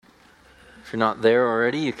If you're not there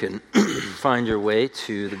already, you can find your way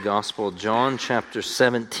to the Gospel of John, chapter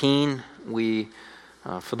 17.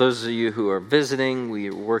 For those of you who are visiting, we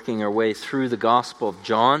are working our way through the Gospel of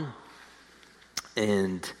John,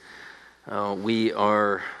 and we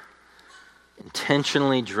are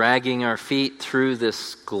intentionally dragging our feet through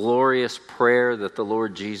this glorious prayer that the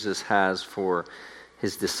Lord Jesus has for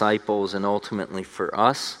his disciples and ultimately for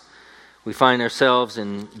us. We find ourselves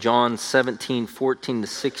in John 17, 14 to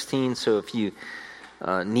 16, so if you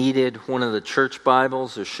needed one of the church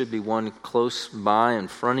Bibles, there should be one close by in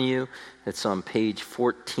front of you. It's on page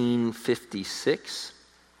 1456,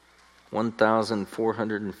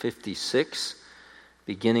 1456,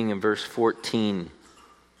 beginning in verse 14.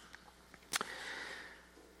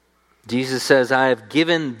 Jesus says, I have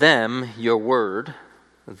given them your word,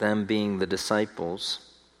 them being the disciples,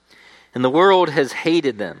 and the world has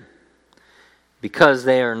hated them, because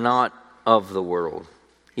they are not of the world,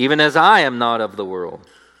 even as I am not of the world.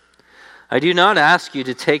 I do not ask you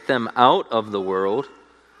to take them out of the world,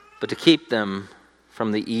 but to keep them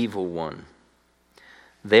from the evil one.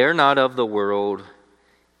 They are not of the world,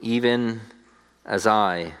 even as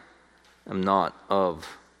I am not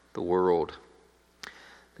of the world.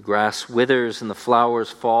 The grass withers and the flowers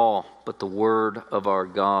fall, but the word of our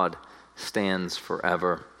God stands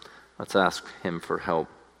forever. Let's ask him for help.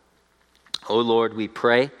 O Lord, we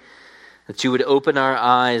pray that you would open our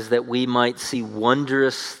eyes that we might see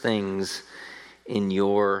wondrous things in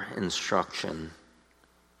your instruction.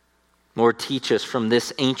 Lord, teach us from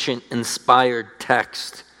this ancient inspired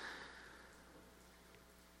text.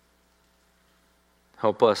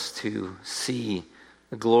 Help us to see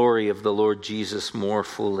the glory of the Lord Jesus more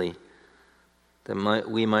fully, that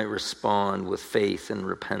we might respond with faith and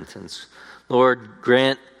repentance. Lord,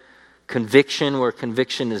 grant conviction where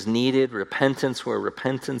conviction is needed, repentance where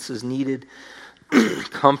repentance is needed,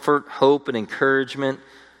 comfort, hope, and encouragement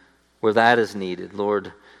where that is needed.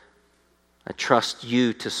 Lord, I trust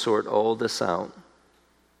you to sort all this out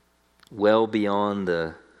well beyond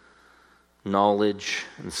the knowledge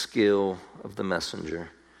and skill of the messenger.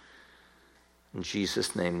 In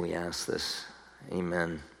Jesus' name we ask this.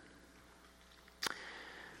 Amen.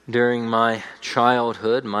 During my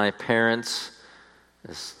childhood, my parents,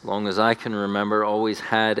 as long as I can remember, always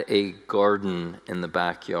had a garden in the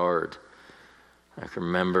backyard. I can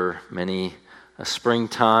remember many a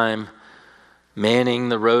springtime manning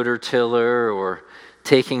the rototiller or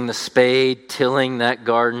taking the spade, tilling that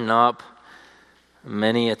garden up.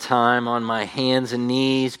 Many a time on my hands and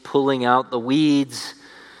knees pulling out the weeds.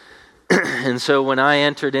 And so when I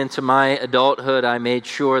entered into my adulthood, I made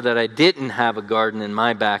sure that I didn't have a garden in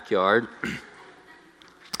my backyard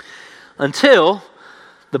until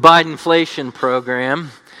the Bidenflation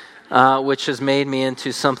program, which has made me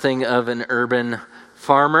into something of an urban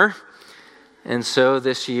farmer. And so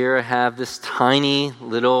this year I have this tiny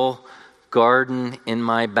little garden in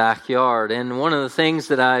my backyard. And one of the things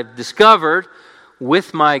that I've discovered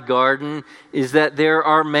with my garden is that there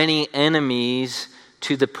are many enemies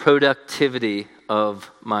to the productivity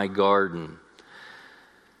of my garden.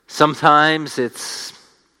 Sometimes it's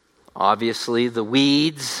obviously the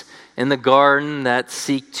weeds in the garden that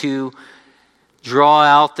seek to draw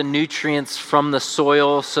out the nutrients from the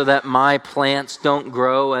soil so that my plants don't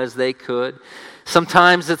grow as they could.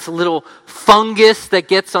 Sometimes it's a little fungus that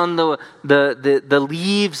gets on the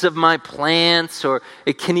leaves of my plants, or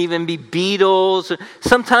it can even be beetles.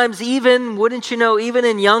 Sometimes even, wouldn't you know, even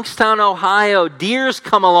in Youngstown, Ohio, deers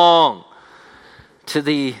come along to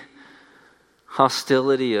the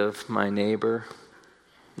hostility of my neighbor.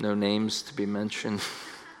 No names to be mentioned.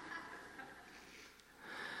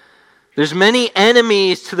 There's many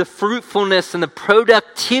enemies to the fruitfulness and the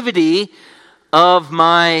productivity of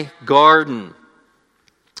my garden.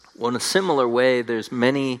 Well, in a similar way, there's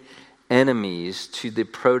many enemies to the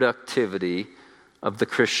productivity of the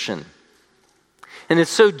Christian. And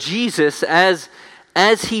it's so Jesus, as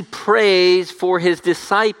he prays for his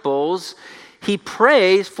disciples, he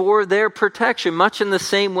prays for their protection. Much in the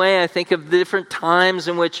same way, I think of the different times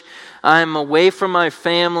in which I'm away from my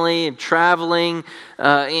family and traveling,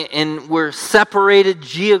 and we're separated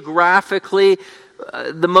geographically.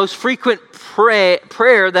 The most frequent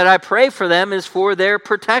prayer that I pray for them is for their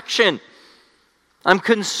protection. I'm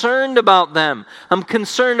concerned about them. I'm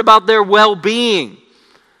concerned about their well-being.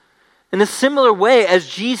 In a similar way, as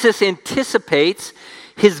Jesus anticipates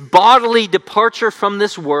his bodily departure from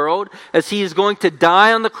this world, as he is going to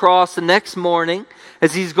die on the cross the next morning,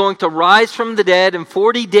 as he's going to rise from the dead, and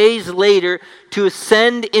 40 days later to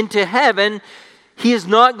ascend into heaven, He is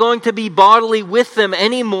not going to be bodily with them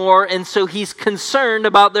anymore, and so he's concerned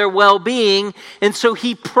about their well-being, and so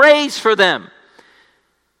he prays for them.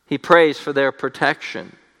 He prays for their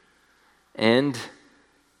protection. And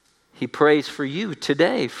he prays for you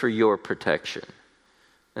today for your protection.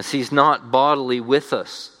 As he's not bodily with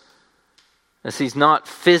us, as he's not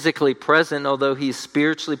physically present, although he's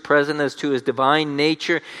spiritually present as to his divine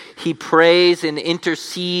nature, he prays and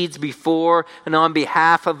intercedes before and on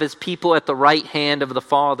behalf of his people at the right hand of the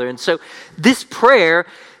Father. And so this prayer,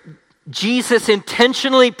 Jesus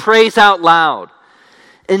intentionally prays out loud.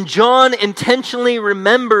 And John intentionally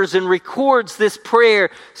remembers and records this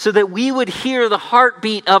prayer so that we would hear the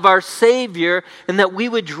heartbeat of our Savior, and that we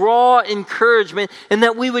would draw encouragement, and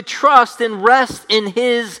that we would trust and rest in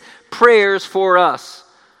his prayers for us.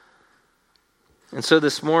 And so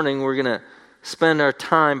this morning we're going to spend our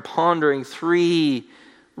time pondering 3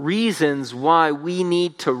 reasons why we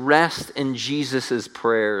need to rest in Jesus'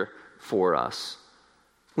 prayer for us.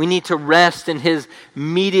 We need to rest in his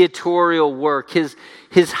mediatorial work, his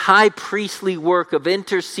high priestly work of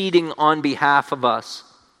interceding on behalf of us.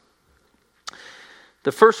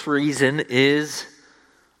 The first reason is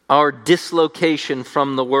our dislocation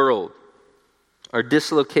from the world. Our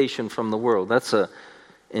dislocation from the world. That's an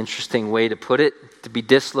interesting way to put it, to be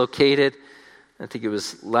dislocated. I think it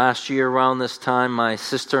was last year around this time, my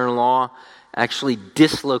sister-in-law actually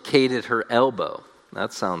dislocated her elbow.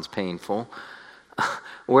 That sounds painful.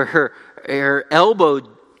 Where her elbow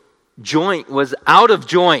joint was out of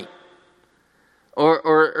joint.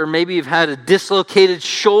 Or maybe you've had a dislocated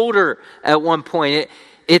shoulder at one point.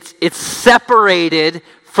 It's separated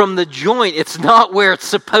from the joint. It's not where it's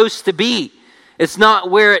supposed to be. It's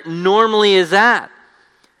not where it normally is at.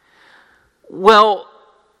 Well,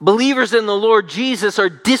 believers in the Lord Jesus are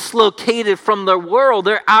dislocated from the world.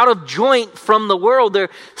 They're out of joint from the world. They're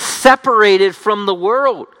separated from the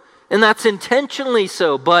world. And that's intentionally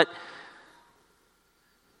so, but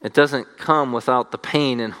it doesn't come without the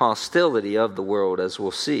pain and hostility of the world, as we'll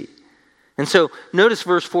see. And so notice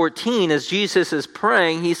verse 14, as Jesus is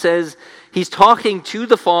praying, he says, he's talking to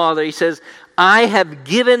the Father. He says, I have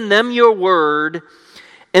given them your word,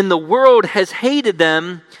 and the world has hated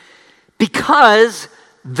them because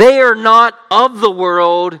they are not of the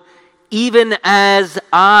world, even as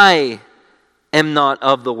I am not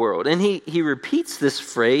of the world. And he repeats this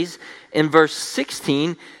phrase in verse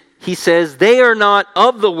 16. He says, they are not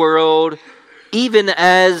of the world, even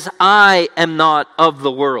as I am not of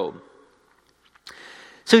the world.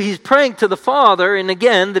 So he's praying to the Father, and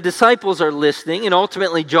again, the disciples are listening, and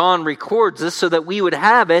ultimately John records this so that we would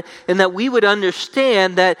have it, and that we would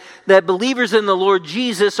understand that believers in the Lord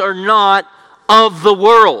Jesus are not of the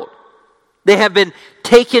world. They have been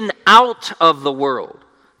taken out of the world.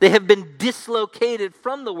 They have been dislocated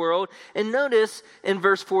from the world. And notice in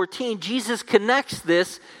verse 14, Jesus connects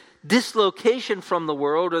this dislocation from the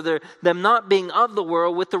world, or them not being of the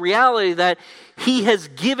world, with the reality that he has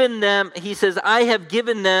given them. He says, I have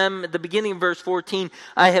given them, at the beginning of verse 14,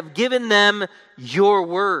 I have given them your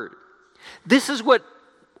word. This is what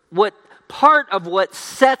part of what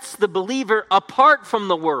sets the believer apart from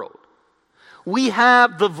the world. We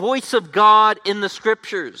have the voice of God in the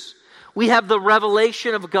Scriptures. We have the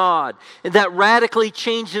revelation of God, and that radically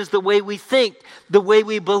changes the way we think, the way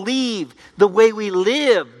we believe, the way we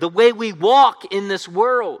live, the way we walk in this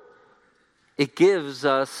world. It gives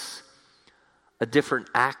us a different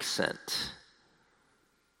accent.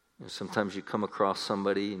 Sometimes you come across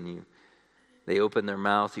somebody and they open their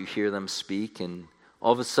mouth, you hear them speak, and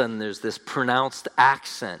all of a sudden there's this pronounced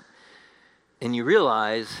accent. And you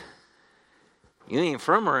realize, you ain't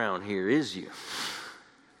from around here, is you?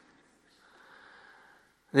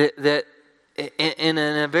 That in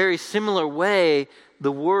a very similar way,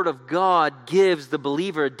 the Word of God gives the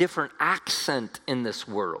believer a different accent in this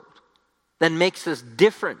world that makes us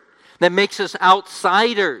different, that makes us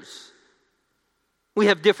outsiders. We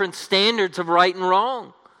have different standards of right and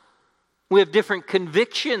wrong. We have different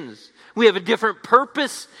convictions. We have a different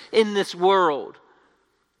purpose in this world.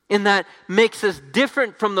 And that makes us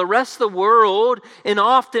different from the rest of the world and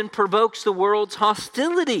often provokes the world's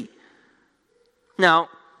hostility. Now,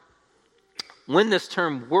 when this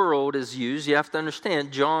term world is used, you have to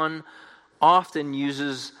understand, John often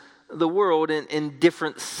uses the world in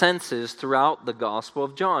different senses throughout the Gospel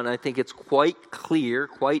of John. I think it's quite clear,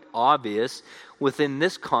 quite obvious within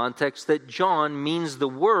this context that John means the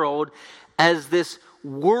world as this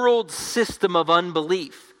world system of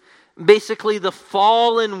unbelief. Basically, the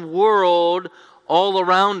fallen world all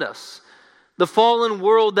around us. The fallen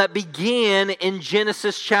world that began in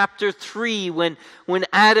Genesis chapter 3 when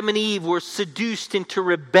Adam and Eve were seduced into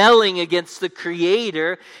rebelling against the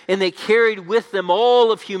Creator, and they carried with them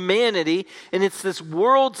all of humanity. And it's this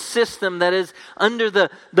world system that is under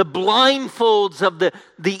the blindfolds of the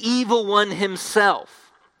evil one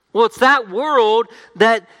himself. Well, it's that world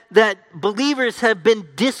that believers have been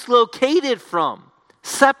dislocated from,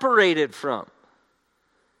 separated from.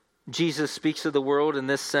 Jesus speaks of the world in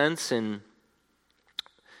this sense in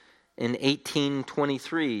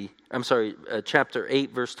chapter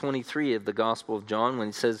 8, verse 23 of the Gospel of John, when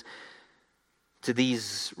he says to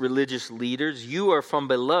these religious leaders, "You are from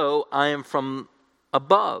below, I am from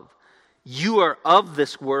above. You are of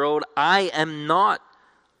this world, I am not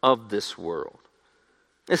of this world."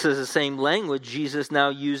 This is the same language Jesus now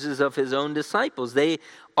uses of his own disciples. They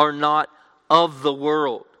are not of the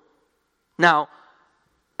world. Now,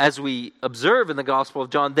 as we observe in the Gospel of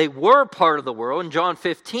John, they were part of the world. In John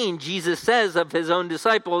 15, Jesus says of his own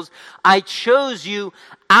disciples, "I chose you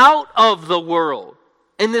out of the world."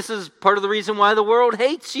 And this is part of the reason why the world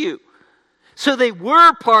hates you. So they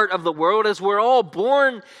were part of the world, as we're all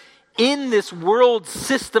born in this world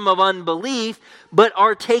system of unbelief, but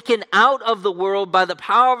are taken out of the world by the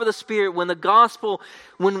power of the Spirit when the gospel,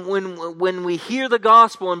 when we hear the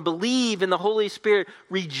gospel and believe in the Holy Spirit,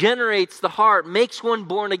 regenerates the heart, makes one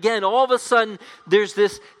born again. All of a sudden, there's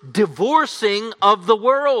this divorcing of the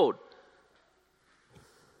world.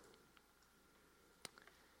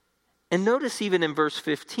 And notice even in verse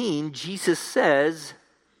 15, Jesus says,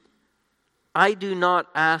 "I do not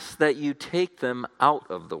ask that you take them out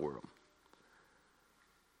of the world."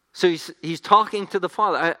 So he's talking to the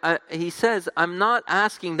Father. He says, "I'm not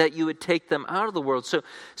asking that you would take them out of the world."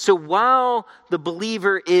 So while the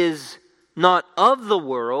believer is not of the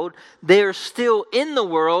world, they are still in the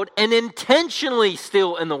world and intentionally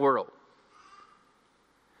still in the world.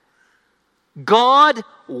 God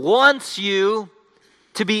wants you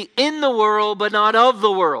to be in the world but not of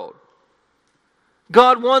the world.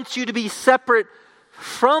 God wants you to be separate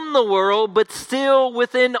from the world, but still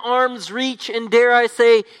within arm's reach and, dare I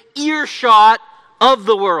say, earshot of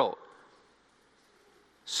the world.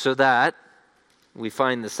 So that, we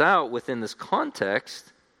find this out within this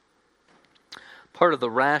context, part of the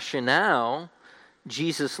rationale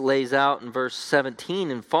Jesus lays out in verse 17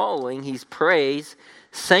 and following. He prays,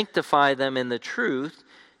 "Sanctify them in the truth,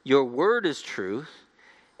 your word is truth."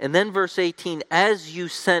 And then verse 18, "As you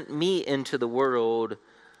sent me into the world,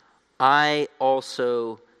 I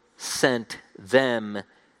also sent them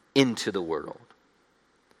into the world."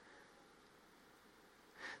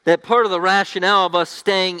 That part of the rationale of us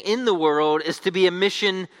staying in the world is to be a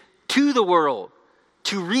mission to the world,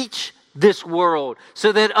 to reach this world,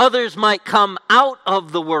 so that others might come out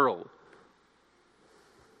of the world.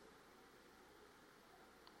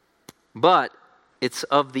 But it's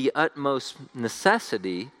of the utmost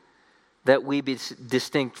necessity that we be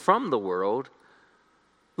distinct from the world,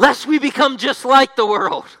 lest we become just like the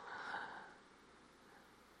world.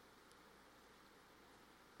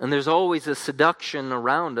 And there's always a seduction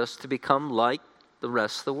around us to become like the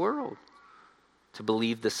rest of the world, to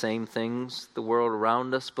believe the same things the world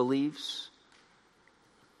around us believes,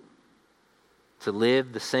 to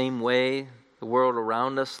live the same way the world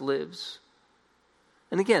around us lives.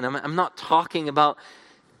 And again, I'm not talking about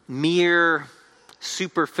mere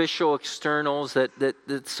superficial externals that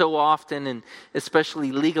so often, and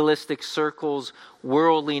especially legalistic circles,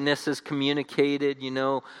 worldliness is communicated,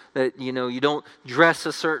 that you don't dress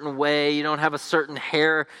a certain way, you don't have a certain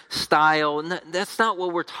hairstyle. And that's not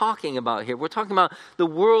what we're talking about here. We're talking about the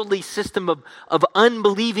worldly system of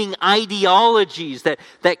unbelieving ideologies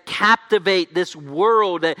that captivate this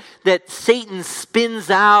world, that Satan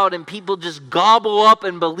spins out and people just gobble up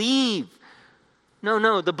and believe.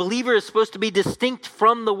 No, the believer is supposed to be distinct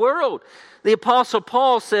from the world. The Apostle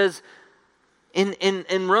Paul says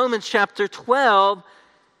in Romans chapter 12,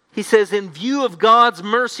 he says, "In view of God's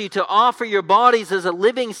mercy, to offer your bodies as a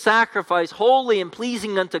living sacrifice, holy and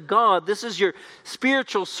pleasing unto God. This is your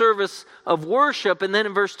spiritual service of worship." And then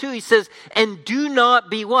in verse 2 he says, "And do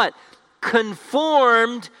not be" what?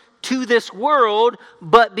 "Conformed to this world,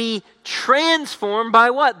 but be transformed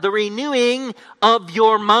by" what? "The renewing of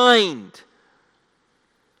your mind."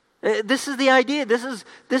 This is the idea.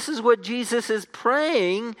 This is what Jesus is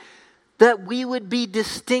praying, that we would be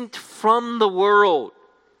distinct from the world,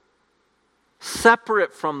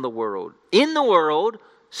 separate from the world, in the world,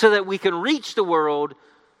 so that we can reach the world,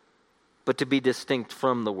 but to be distinct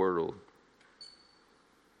from the world.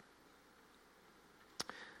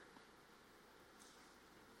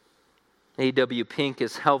 A.W. Pink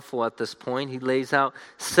is helpful at this point. He lays out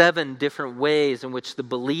 7 different ways in which the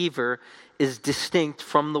believer is distinct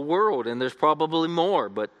from the world. And there's probably more,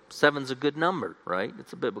 but 7's a good number, right?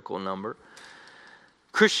 It's a biblical number.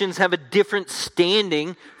 Christians have a different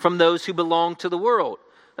standing from those who belong to the world.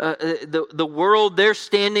 The world, their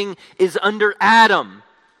standing is under Adam.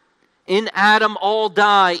 In Adam all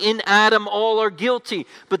die. In Adam all are guilty.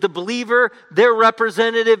 But the believer, their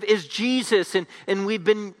representative is Jesus. And we've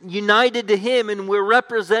been united to Him and we're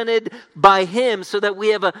represented by Him so that we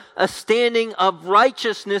have a standing of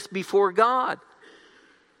righteousness before God.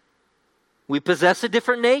 We possess a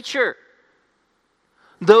different nature.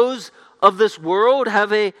 Those of this world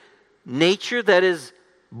have a nature that is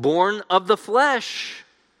born of the flesh.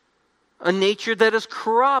 A nature that is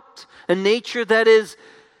corrupt. A nature that is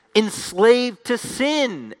enslaved to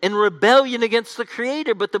sin and rebellion against the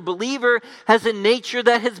Creator. But the believer has a nature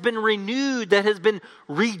that has been renewed, that has been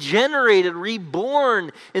regenerated,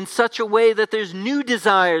 reborn in such a way that there's new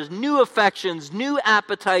desires, new affections, new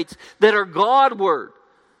appetites that are Godward.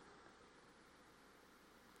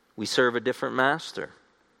 We serve a different master.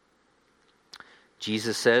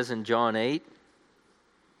 Jesus says in John 8,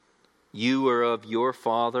 you are of your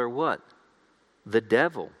father what? The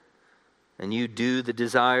devil. And you do the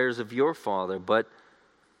desires of your father. But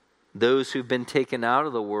those who've been taken out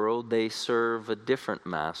of the world, they serve a different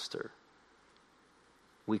master.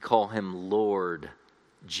 We call Him Lord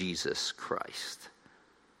Jesus Christ.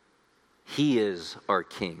 He is our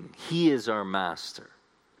King. He is our master.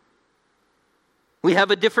 We have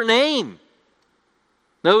a different aim.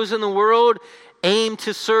 Those in the world aim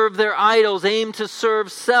to serve their idols, aim to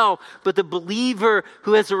serve self. But the believer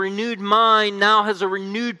who has a renewed mind now has a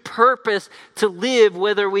renewed purpose to live,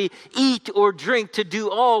 whether we eat or drink, to do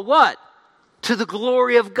all what? To the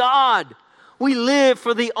glory of God. We live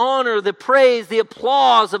for the honor, the praise, the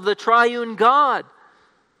applause of the triune God.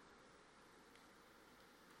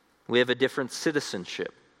 We have a different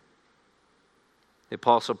citizenship. The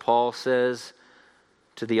Apostle Paul says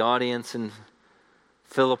to the audience in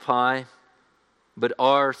Philippi, but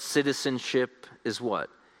our citizenship is what?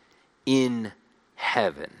 In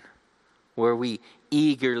heaven, where we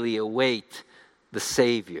eagerly await the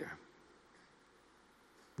Savior.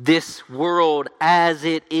 This world as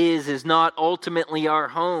it is not ultimately our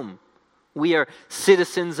home. We are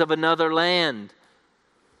citizens of another land.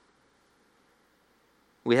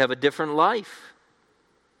 We have a different life.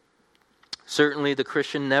 Certainly the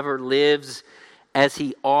Christian never lives as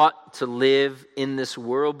he ought to live in this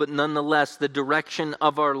world, but nonetheless, the direction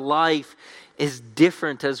of our life is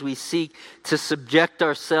different as we seek to subject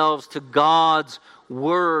ourselves to God's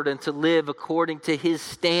Word and to live according to His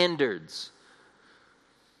standards.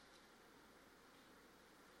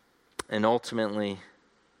 And ultimately,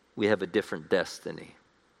 we have a different destiny.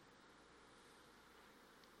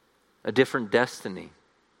 A different destiny.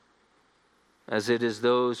 As it is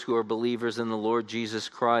those who are believers in the Lord Jesus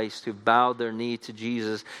Christ, who bowed their knee to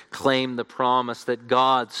Jesus, claim the promise that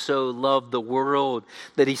God so loved the world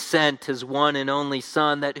that He sent His one and only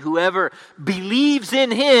Son, that whoever believes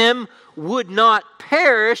in Him would not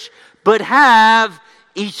perish, but have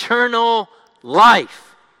eternal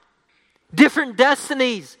life. Different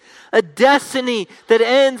destinies. A destiny that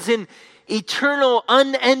ends in eternal,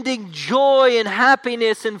 unending joy and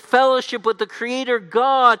happiness and fellowship with the Creator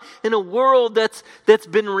God in a world that's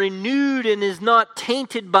been renewed and is not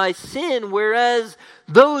tainted by sin, whereas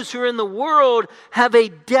those who are in the world have a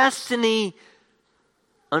destiny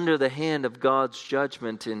under the hand of God's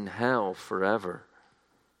judgment in hell forever.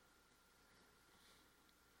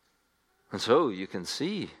 And so you can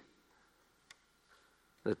see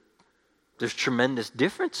that there's tremendous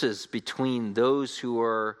differences between those who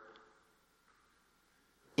are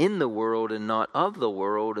in the world and not of the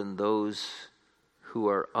world, and those who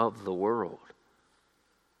are of the world.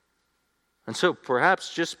 And so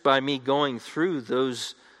perhaps just by me going through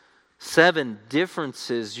those 7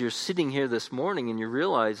 differences, you're sitting here this morning and you're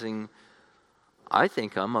realizing, I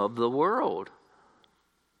think I'm of the world.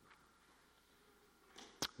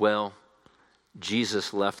 Well,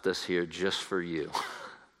 Jesus left us here just for you.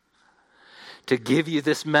 To give you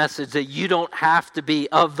this message that you don't have to be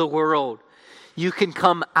of the world. You can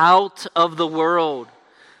come out of the world.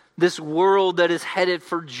 This world that is headed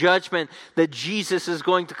for judgment, that Jesus is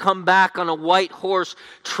going to come back on a white horse,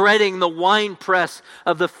 treading the winepress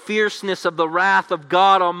of the fierceness of the wrath of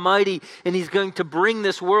God Almighty, and He's going to bring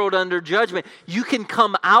this world under judgment. You can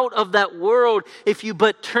come out of that world if you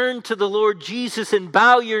but turn to the Lord Jesus and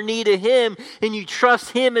bow your knee to Him, and you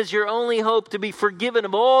trust Him as your only hope to be forgiven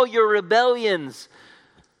of all your rebellions.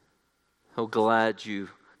 He'll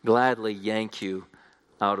gladly yank you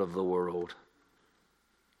out of the world.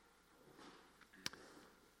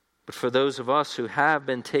 But for those of us who have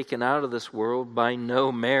been taken out of this world by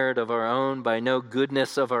no merit of our own, by no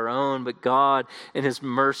goodness of our own, but God in His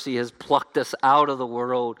mercy has plucked us out of the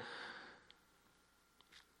world,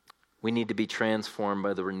 we need to be transformed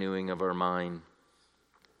by the renewing of our mind.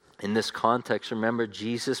 In this context, remember,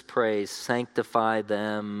 Jesus prays, sanctify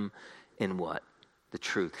them in what? The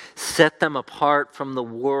truth. Set them apart from the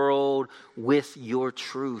world with your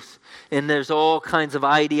truth. And there's all kinds of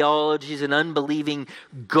ideologies and unbelieving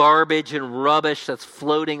garbage and rubbish that's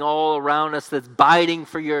floating all around us, that's biting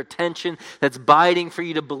for your attention, that's biting for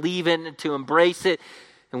you to believe in and to embrace it.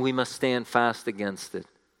 And we must stand fast against it.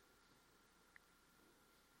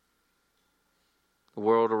 The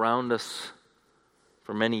world around us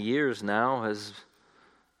for many years now has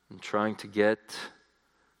been trying to get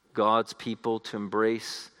God's people to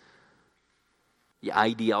embrace the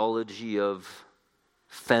ideology of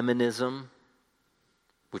feminism,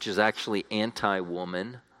 which is actually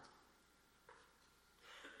anti-woman,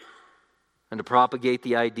 and to propagate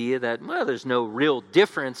the idea that, well, there's no real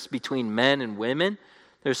difference between men and women.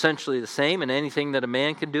 They're essentially the same, and anything that a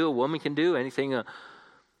man can do, a woman can do. Anything a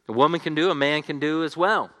woman can do, a man can do as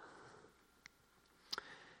well.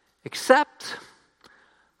 Except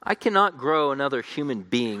I cannot grow another human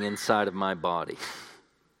being inside of my body.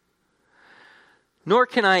 Nor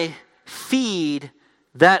can I feed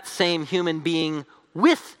that same human being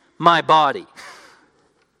with my body.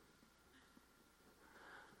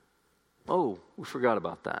 Oh, we forgot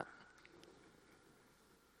about that.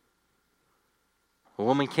 A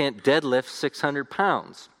woman can't deadlift 600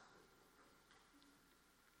 pounds.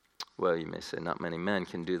 Well, you may say not many men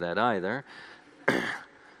can do that either.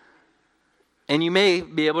 And you may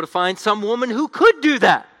be able to find some woman who could do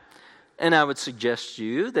that. And I would suggest to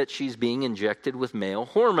you that she's being injected with male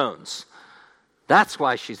hormones. That's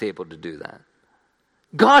why she's able to do that.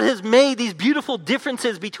 God has made these beautiful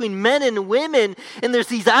differences between men and women, and there's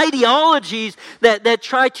these ideologies that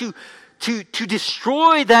try to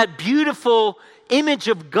destroy that beautiful image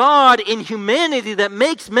of God in humanity that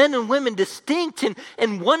makes men and women distinct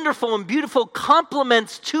and wonderful and beautiful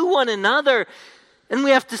complements to one another. And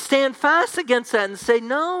we have to stand fast against that and say,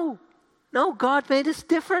 no, God made us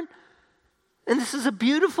different. And this is a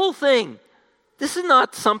beautiful thing. This is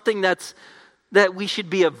not something that we should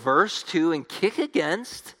be averse to and kick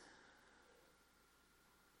against.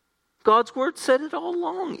 God's word said it all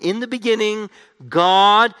along. In the beginning,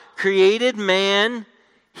 God created man.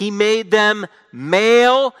 He made them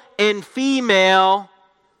male and female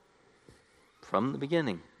from the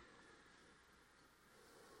beginning.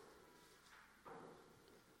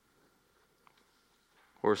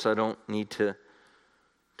 Of course, I don't need to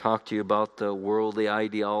talk to you about the worldly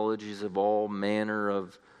ideologies of all manner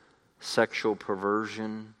of sexual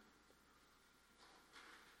perversion.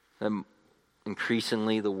 And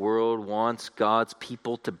increasingly, the world wants God's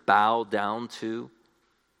people to bow down to.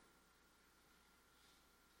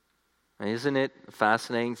 Isn't it a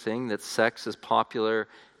fascinating thing that sex is popular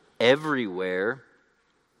everywhere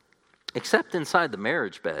except inside the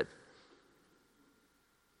marriage bed,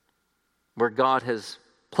 where God has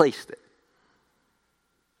placed it?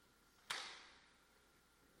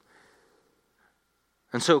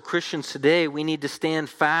 And so Christians today, we need to stand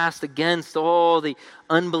fast against all the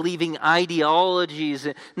unbelieving ideologies,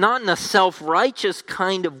 not in a self-righteous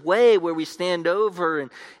kind of way where we stand over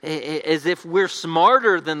and as if we're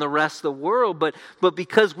smarter than the rest of the world, but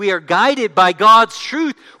because we are guided by God's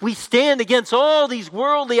truth, we stand against all these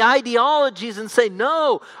worldly ideologies and say,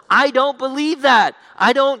 no, I don't believe that.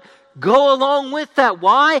 I don't go along with that.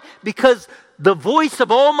 Why? Because the voice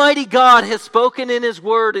of Almighty God has spoken in His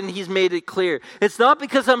Word and He's made it clear. It's not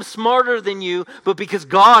because I'm smarter than you, but because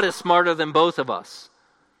God is smarter than both of us.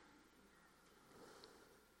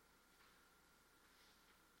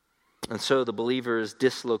 And so the believer is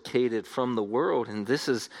dislocated from the world. And this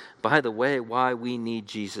is, by the way, why we need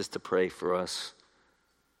Jesus to pray for us.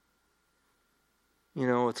 You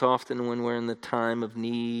know, it's often when we're in the time of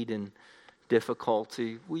need and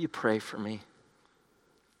difficulty, will you pray for me?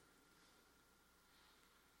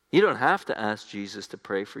 You don't have to ask Jesus to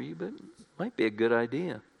pray for you, but it might be a good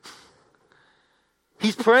idea.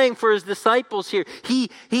 He's praying for His disciples here. He,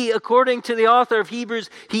 according to the author of Hebrews,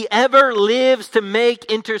 He ever lives to make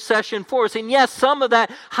intercession for us. And yes, some of that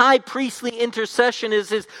high priestly intercession is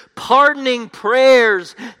His pardoning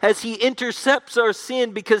prayers as He intercepts our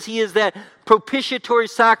sin because He is that propitiatory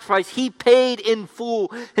sacrifice. He paid in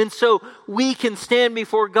full. And so we can stand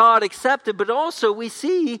before God accepted. But also we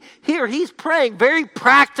see here He's praying very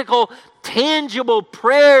practical, tangible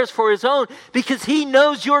prayers for His own because He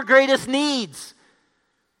knows your greatest needs.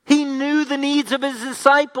 He knew the needs of his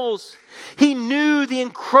disciples. He knew the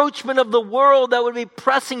encroachment of the world that would be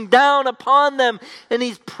pressing down upon them, and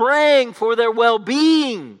he's praying for their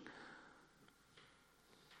well-being.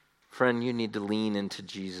 Friend, you need to lean into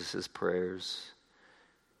Jesus' prayers.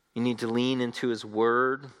 You need to lean into his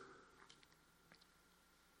word.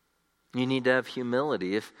 You need to have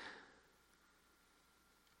humility.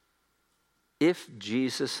 If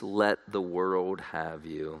Jesus let the world have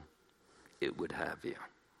you, it would have you.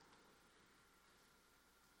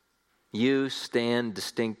 You stand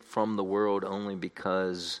distinct from the world only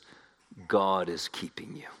because God is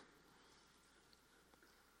keeping you.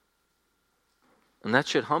 And that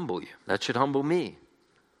should humble you. That should humble me.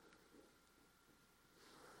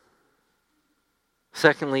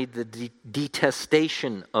 Secondly, the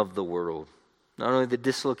detestation of the world. Not only the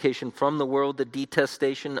dislocation from the world, the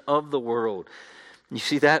detestation of the world. You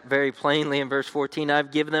see that very plainly in verse 14.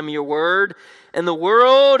 I've given them your word, and the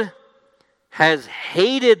world has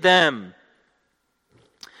hated them.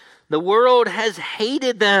 The world has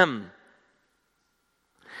hated them.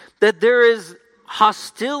 That there is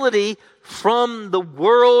hostility from the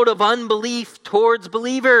world of unbelief towards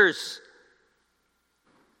believers.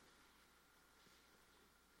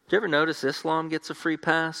 Did you ever notice Islam gets a free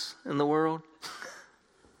pass in the world?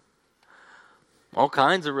 All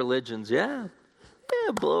kinds of religions, yeah,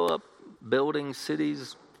 blow up buildings,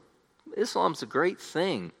 cities. Islam's a great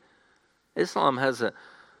thing. Islam has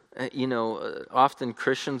often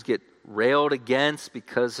Christians get railed against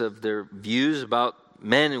because of their views about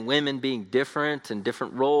men and women being different and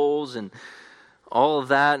different roles and all of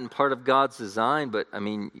that and part of God's design. But,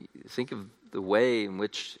 think of the way in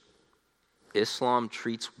which Islam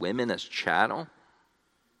treats women as chattel.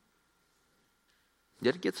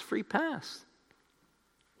 Yet it gets a free pass.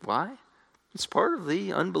 Why? It's part of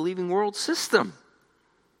the unbelieving world system.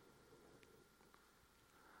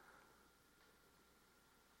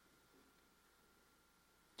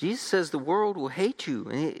 Jesus says the world will hate you.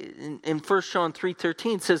 In 1 John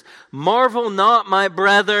 3:13 it says, marvel not, my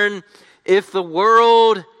brethren, if the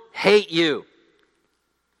world hate you.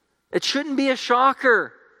 It shouldn't be a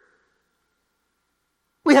shocker.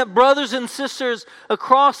 We have brothers and sisters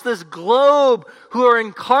across this globe who are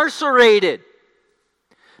incarcerated.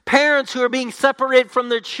 Parents who are being separated from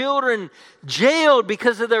their children, jailed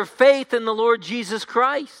because of their faith in the Lord Jesus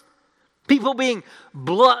Christ. People being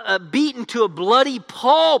beaten to a bloody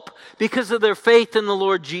pulp because of their faith in the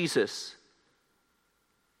Lord Jesus.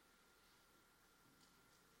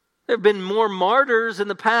 There have been more martyrs in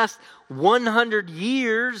the past 100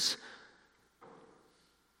 years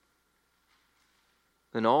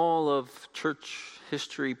than all of church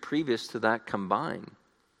history previous to that combined.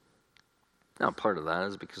 Now, part of that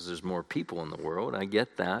is because there's more people in the world. I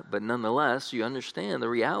get that. But nonetheless, you understand the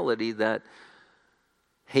reality that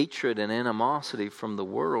hatred and animosity from the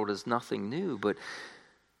world is nothing new. But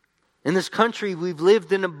in this country, we've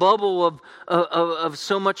lived in a bubble of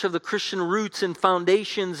so much of the Christian roots and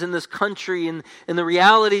foundations in this country and the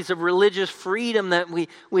realities of religious freedom that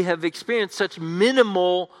we have experienced such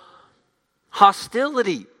minimal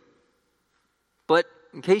hostility. But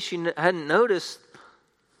in case you hadn't noticed,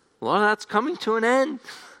 a lot of that's coming to an end.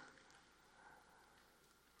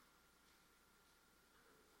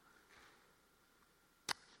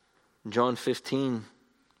 John 15,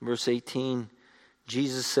 verse 18,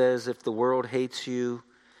 Jesus says, if the world hates you,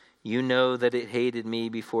 you know that it hated me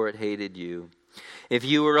before it hated you. If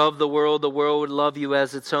you were of the world would love you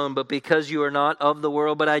as its own. But because you are not of the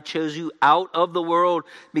world, but I chose you out of the world,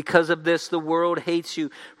 because of this the world hates you.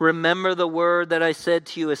 Remember the word that I said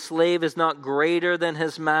to you, a slave is not greater than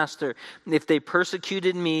his master. If they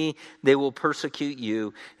persecuted me, they will persecute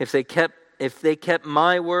you. If they kept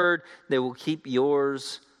my word, they will keep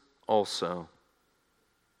yours also.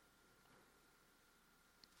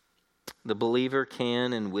 The believer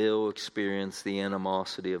can and will experience the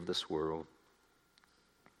animosity of this world.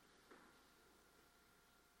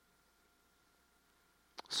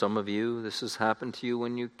 Some of you, this has happened to you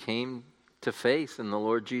when you came to faith in the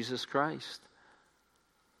Lord Jesus Christ.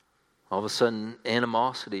 All of a sudden,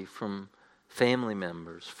 animosity from family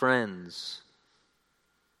members, friends,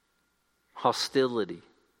 hostility.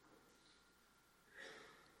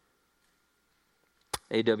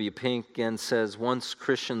 A.W. Pink again says, once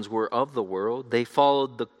Christians were of the world, they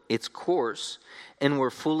followed its course and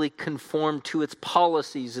were fully conformed to its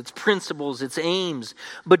policies, its principles, its aims.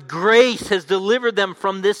 But grace has delivered them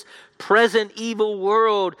from this present evil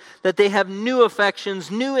world, that they have new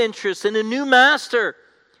affections, new interests, and a new master.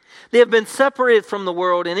 They have been separated from the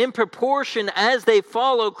world, and in proportion as they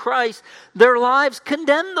follow Christ, their lives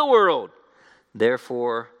condemn the world.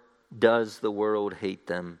 Therefore, does the world hate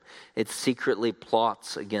them. It secretly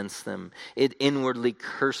plots against them. It inwardly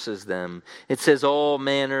curses them. It says all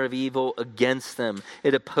manner of evil against them.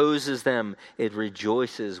 It opposes them. It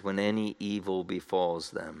rejoices when any evil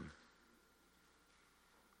befalls them.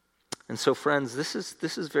 And so, friends, this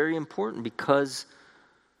is very important because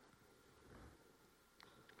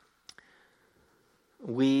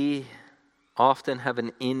we often have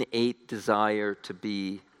an innate desire to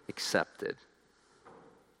be accepted.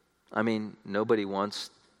 I mean, nobody wants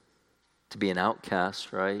to be an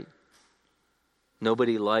outcast, right?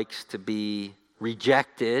 Nobody likes to be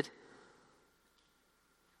rejected.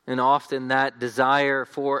 And often that desire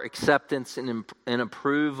for acceptance and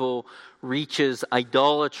approval reaches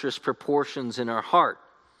idolatrous proportions in our heart.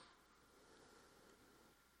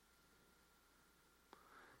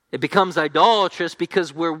 It becomes idolatrous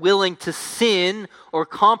because we're willing to sin or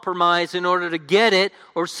compromise in order to get it,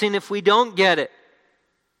 or sin if we don't get it.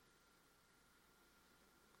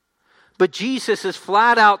 But Jesus is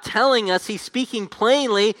flat out telling us, he's speaking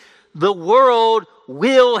plainly, the world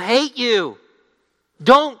will hate you.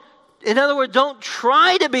 In other words, don't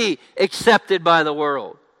try to be accepted by the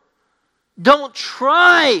world. Don't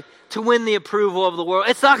try to win the approval of the world.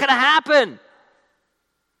 It's not going to happen.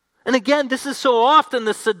 And again, this is so often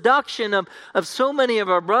the seduction of so many of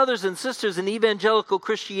our brothers and sisters in evangelical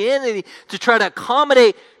Christianity to try to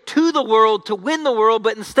accommodate to the world, to win the world,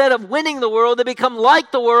 but instead of winning the world, they become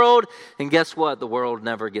like the world. And guess what? The world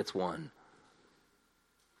never gets won.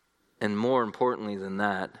 And more importantly than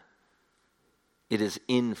that, it is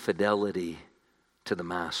infidelity to the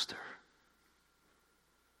master.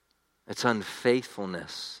 It's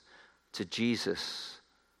unfaithfulness to Jesus.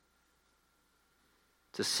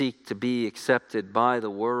 To seek to be accepted by the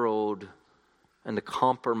world and to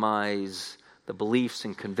compromise the beliefs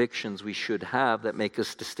and convictions we should have that make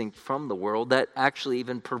us distinct from the world, that actually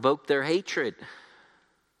even provoke their hatred.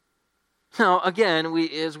 Now, again,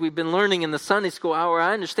 as we've been learning in the Sunday school hour,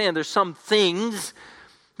 I understand there's some things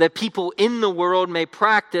that people in the world may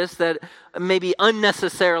practice that may be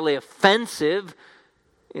unnecessarily offensive.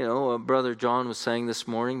 You know, Brother John was saying this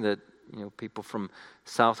morning that, people from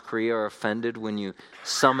South Korea are offended when you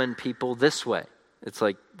summon people this way. It's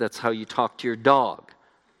like that's how you talk to your dog.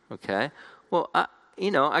 Okay? Well,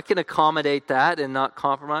 I can accommodate that and not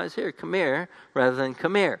compromise. Here, come here, rather than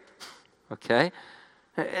come here. Okay?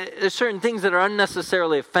 There's certain things that are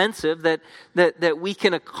unnecessarily offensive that we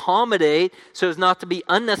can accommodate so as not to be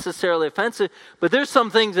unnecessarily offensive, but there's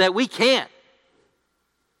some things that we can't.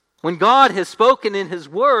 When God has spoken in His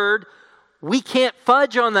Word, we can't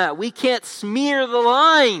fudge on that. We can't smear the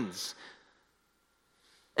lines.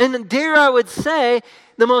 And dare I would say,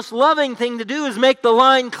 the most loving thing to do is make the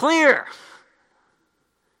line clear.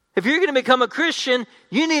 If you're going to become a Christian,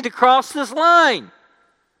 you need to cross this line.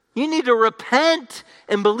 You need to repent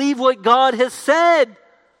and believe what God has said.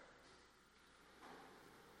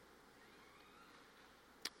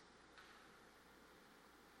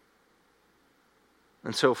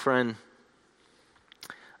 And so, friend,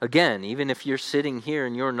 again, even if you're sitting here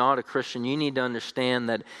and you're not a Christian, you need to understand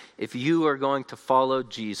that if you are going to follow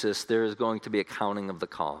Jesus, there is going to be a counting of the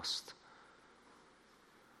cost.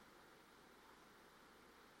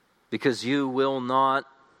 Because you will not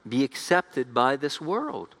be accepted by this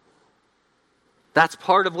world. That's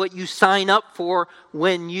part of what you sign up for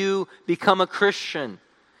when you become a Christian.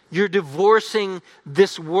 You're divorcing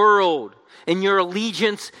this world, and your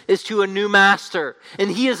allegiance is to a new master.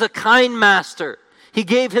 And He is a kind master. He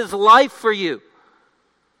gave His life for you.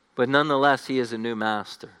 But nonetheless, He is a new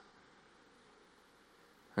master.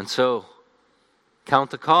 And so,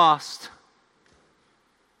 count the cost.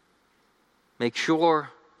 Make sure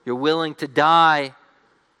you're willing to die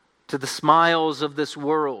to the smiles of this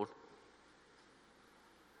world.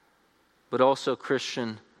 But also,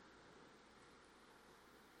 Christian,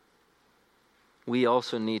 we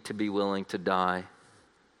also need to be willing to die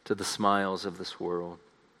to the smiles of this world.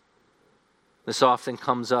 This often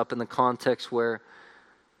comes up in the context where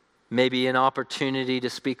maybe an opportunity to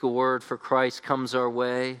speak a word for Christ comes our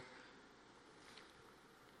way.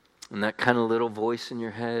 And that kind of little voice in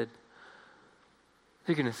your head,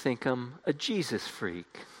 they're going to think I'm a Jesus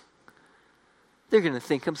freak. They're going to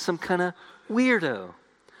think I'm some kind of weirdo.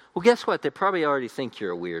 Well, guess what? They probably already think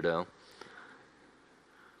you're a weirdo.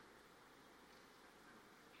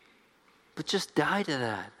 But just die to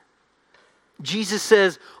that. Jesus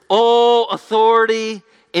says, all authority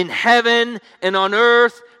in heaven and on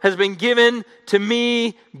earth has been given to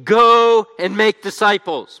me. Go and make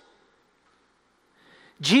disciples.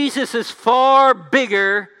 Jesus is far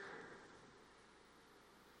bigger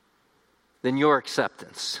than your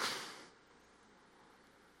acceptance.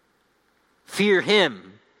 Fear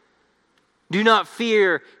him. Do not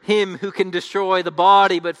fear him who can destroy the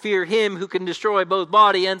body, but fear him who can destroy both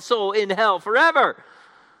body and soul in hell forever.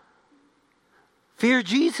 Fear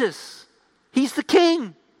Jesus. He's the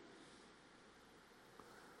King.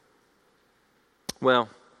 Well,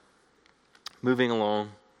 moving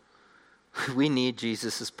along, we need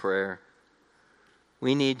Jesus' prayer.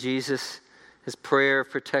 We need Jesus, his prayer of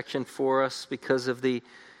protection for us because of the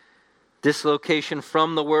dislocation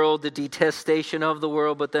from the world, the detestation of the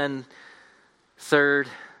world, but then third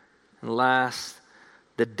and last,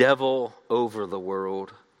 the devil over the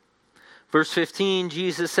world. Verse 15,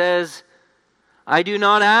 Jesus says, I do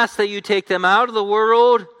not ask that you take them out of the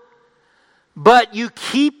world, but you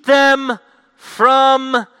keep them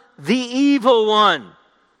from the evil one.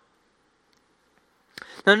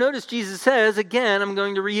 Now notice Jesus says, again, I'm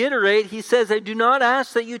going to reiterate, he says, I do not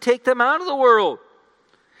ask that you take them out of the world.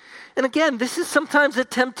 And again, this is sometimes a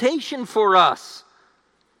temptation for us.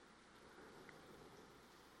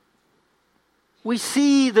 We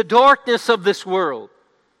see the darkness of this world.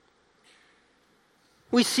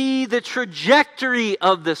 We see the trajectory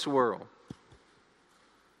of this world.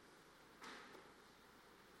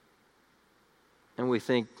 And we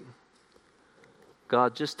think,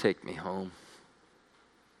 God, just take me home.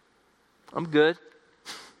 I'm good.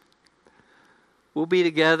 We'll be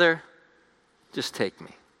together. Just take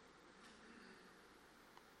me.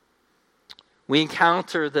 We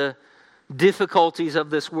encounter the difficulties of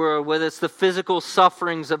this world, whether it's the physical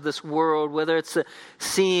sufferings of this world, whether it's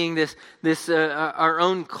seeing this our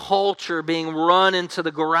own culture being run into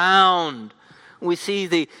the ground. We see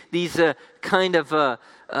these kind of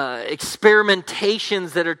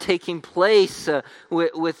experimentations that are taking place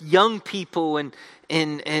with young people and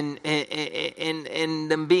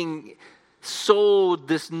them being sold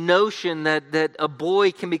this notion that a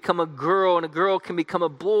boy can become a girl and a girl can become a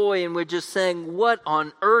boy, and we're just saying, what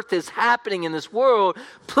on earth is happening in this world?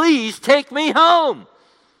 Please take me home.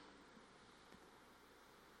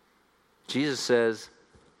 Jesus says,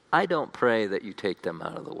 I don't pray that you take them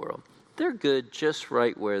out of the world. They're good just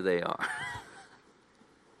right where they are.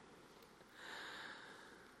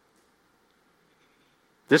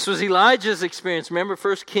 This was Elijah's experience. Remember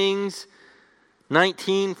 1 Kings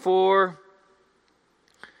 19:4.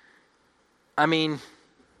 I mean,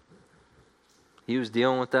 he was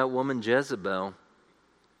dealing with that woman Jezebel.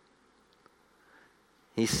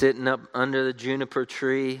 He's sitting up under the juniper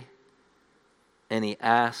tree and he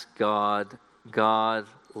asked God, God,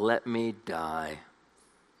 let me die.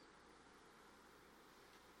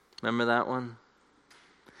 Remember that one?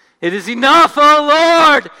 It is enough,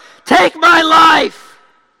 O Lord, take my life.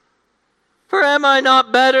 For am I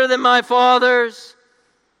not better than my fathers?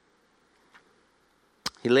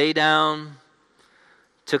 He lay down,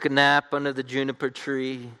 took a nap under the juniper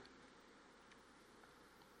tree.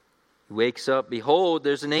 He wakes up. Behold,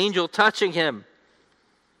 there's an angel touching him.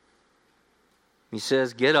 He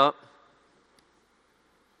says, get up.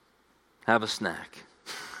 Have a snack.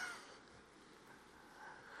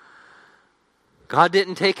 God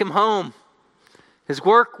didn't take him home. His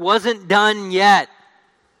work wasn't done yet.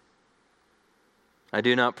 I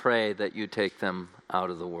do not pray that you take them out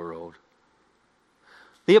of the world.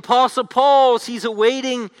 The Apostle Paul, he's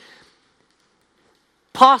awaiting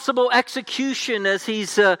possible execution as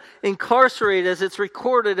he's incarcerated, as it's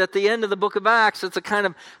recorded at the end of the book of Acts. It's a kind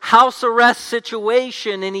of house arrest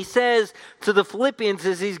situation. And he says to the Philippians,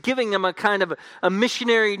 as he's giving them a kind of a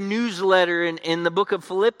missionary newsletter in the book of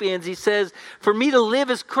Philippians, he says, for me to live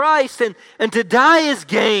is Christ and to die is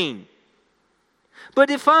gain. But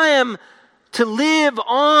if I am to live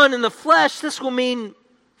on in the flesh, this will mean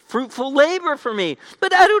fruitful labor for me.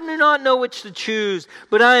 But I do not know which to choose.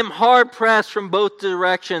 But I am hard pressed from both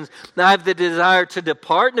directions. I have the desire to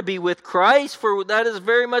depart and to be with Christ, for that is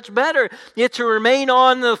very much better. Yet to remain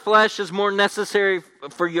on in the flesh is more necessary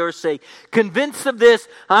for your sake. Convinced of this,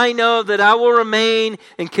 I know that I will remain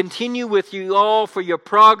and continue with you all for your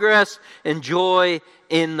progress and joy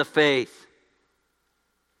in the faith.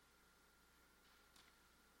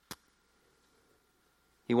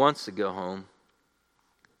 He wants to go home,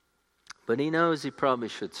 but he knows he probably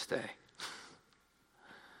should stay.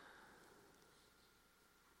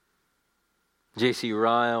 J.C.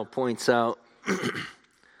 Ryle points out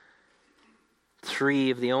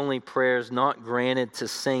 3 of the only prayers not granted to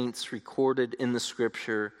saints recorded in the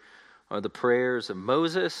Scripture are the prayers of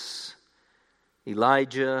Moses,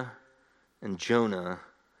 Elijah, and Jonah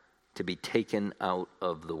to be taken out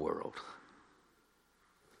of the world.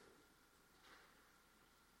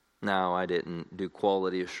 Now, I didn't do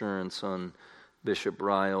quality assurance on Bishop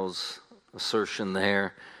Ryle's assertion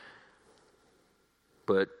there,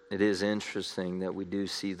 but it is interesting that we do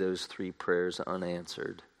see those three prayers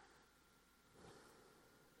unanswered.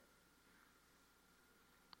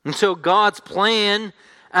 And so God's plan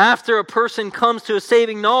after a person comes to a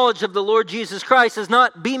saving knowledge of the Lord Jesus Christ is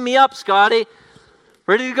not, beam me up, Scotty,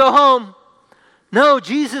 ready to go home. No,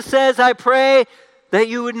 Jesus says, I pray that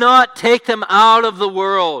you would not take them out of the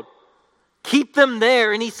world. Keep them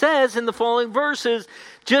there. And he says in the following verses,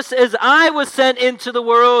 just as I was sent into the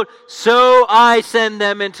world, so I send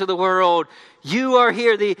them into the world. You are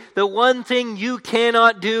here. The one thing you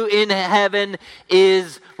cannot do in heaven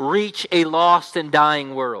is reach a lost and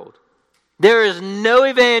dying world. There is no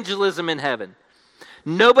evangelism in heaven.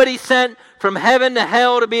 Nobody sent from heaven to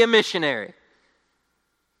hell to be a missionary.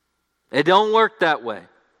 It don't work that way.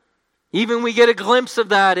 Even we get a glimpse of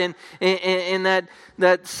that in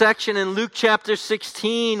that section in Luke chapter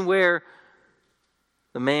 16 where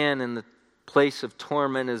the man in the place of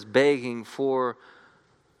torment is begging for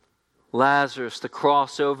Lazarus to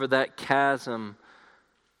cross over that chasm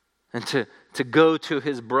and to go to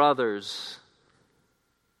his brothers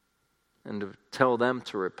and to tell them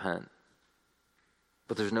to repent.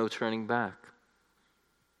 But there's no turning back.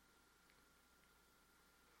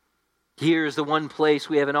 Here is the one place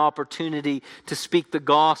we have an opportunity to speak the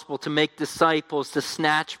gospel, to make disciples, to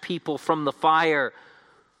snatch people from the fire.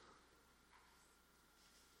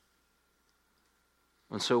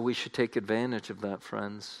 And so we should take advantage of that,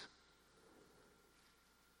 friends.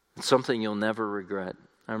 It's something you'll never regret.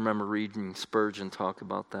 I remember reading Spurgeon talk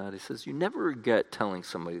about that. He says, you never regret telling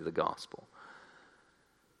somebody the gospel.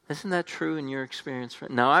 Isn't that true in your experience?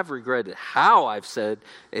 Now, I've regretted how I've said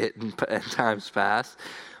it in times past,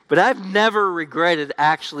 but I've never regretted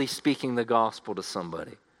actually speaking the gospel to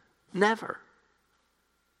somebody. Never.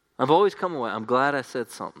 I've always come away, I'm glad I said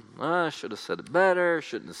something. I should have said it better,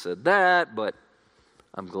 shouldn't have said that, but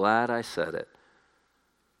I'm glad I said it.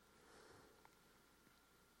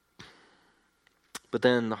 But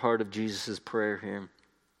then the heart of Jesus' prayer here.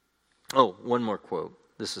 Oh, one more quote.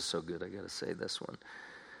 This is so good, I got to say this one.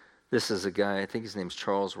 This is a guy, I think his name's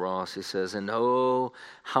Charles Ross. He says, and oh,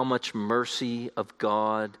 how much mercy of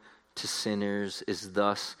God to sinners is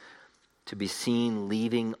thus to be seen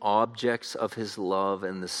leaving objects of his love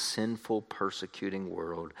in the sinful, persecuting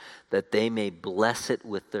world, that they may bless it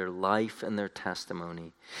with their life and their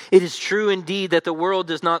testimony. It is true indeed that the world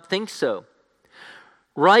does not think so.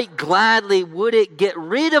 Right gladly would it get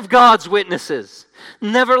rid of God's witnesses.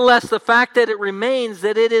 Nevertheless, the fact that it remains,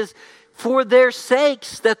 that it is for their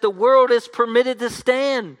sakes that the world is permitted to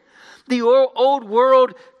stand. The old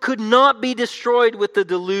world could not be destroyed with the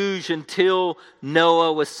deluge until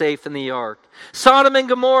Noah was safe in the ark. Sodom and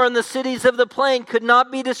Gomorrah and the cities of the plain could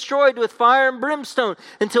not be destroyed with fire and brimstone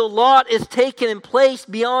until Lot is taken and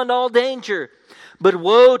placed beyond all danger. But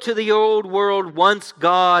woe to the old world once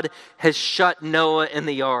God has shut Noah in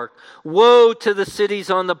the ark. Woe to the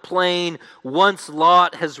cities on the plain once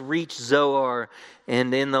Lot has reached Zoar.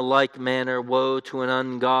 And in the like manner, woe to an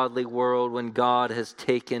ungodly world when God has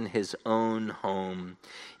taken his own home.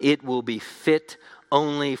 It will be fit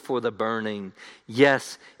only for the burning.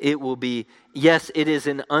 Yes, it is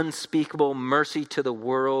an unspeakable mercy to the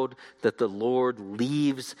world that the Lord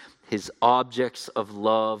leaves his objects of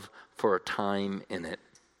love for a time in it.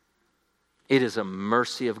 It is a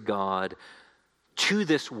mercy of God to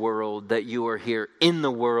this world that you are here in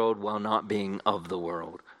the world while not being of the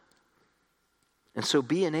world. And so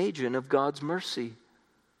be an agent of God's mercy.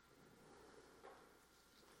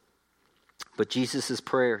 But Jesus'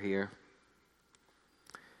 prayer here,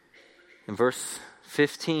 in verse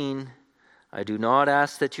 15, I do not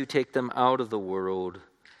ask that you take them out of the world,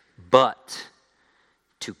 but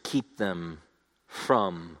to keep them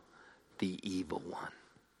from the evil one.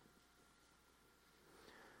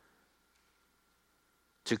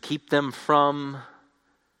 To keep them from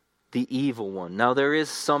the evil one. Now there is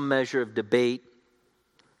some measure of debate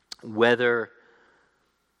whether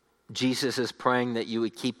Jesus is praying that you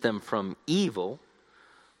would keep them from evil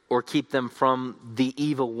or keep them from the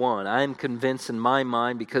evil one. I am convinced in my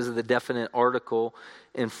mind, because of the definite article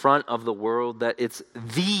in front of the world, that it's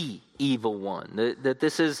the evil one. That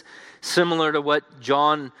this is similar to what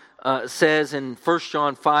John says in 1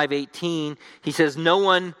 John 5:18. He says, no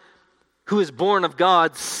one who is born of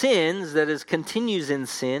God sins, that is, continues in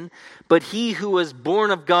sin, but he who is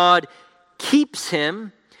born of God keeps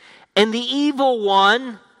him. And the evil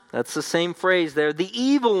one, that's the same phrase there, the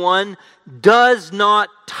evil one does not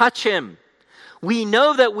touch him. We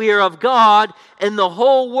know that we are of God, and the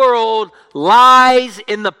whole world lies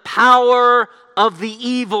in the power of the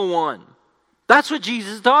evil one. That's what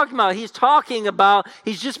Jesus is talking about.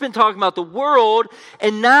 He's just been talking about the world,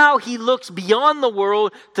 and now he looks beyond the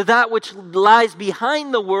world to that which lies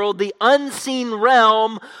behind the world, the unseen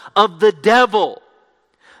realm of the devil.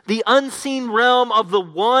 The unseen realm of the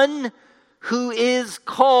one who is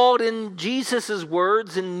called, in Jesus'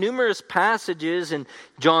 words, in numerous passages, in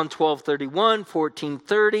John 12:31,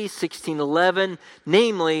 14:30, 16:11,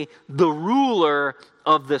 namely, the ruler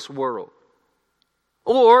of this world.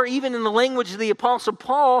 Or even in the language of the Apostle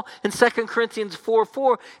Paul in 2 Corinthians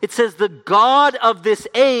 4:4, it says, the God of this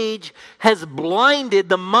age has blinded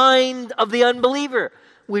the mind of the unbeliever.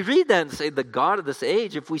 We read that and say, the God of this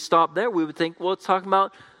age, if we stop there, we would think, well, it's talking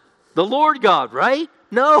about the Lord God, right?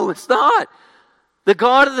 No, it's not. The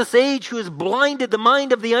God of this age who has blinded the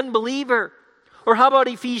mind of the unbeliever. Or how about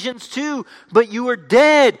Ephesians 2? But you were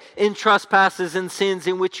dead in trespasses and sins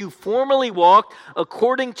in which you formerly walked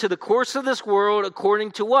according to the course of this world, according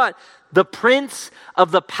to what? The prince of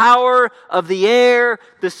the power of the air,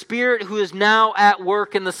 the spirit who is now at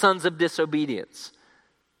work in the sons of disobedience.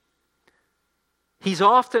 He's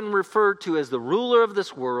often referred to as the ruler of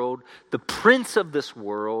this world, the prince of this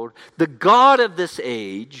world, the God of this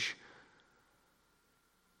age.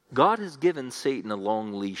 God has given Satan a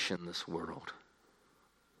long leash in this world.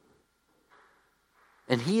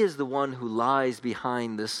 And he is the one who lies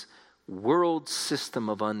behind this world system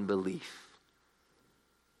of unbelief.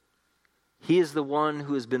 He is the one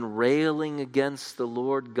who has been railing against the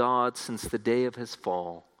Lord God since the day of his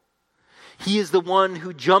fall. He is the one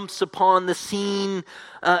who jumps upon the scene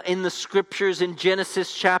in the scriptures in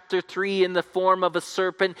Genesis chapter 3 in the form of a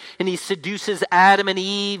serpent, and he seduces Adam and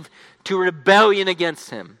Eve to rebellion against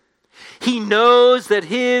him. He knows that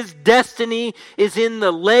his destiny is in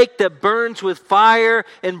the lake that burns with fire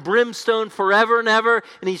and brimstone forever and ever,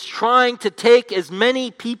 and he's trying to take as many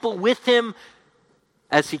people with him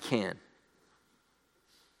as he can.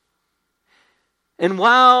 And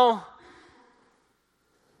while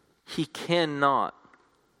he cannot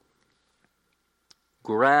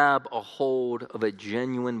grab a hold of a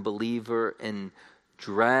genuine believer and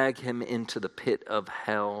drag him into the pit of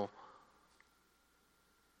hell,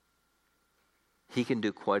 he can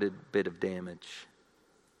do quite a bit of damage.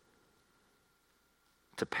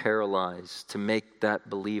 To paralyze, to make that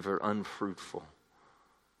believer unfruitful.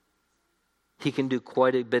 He can do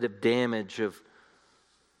quite a bit of damage of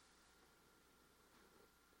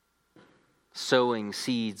sowing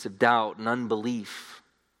seeds of doubt and unbelief.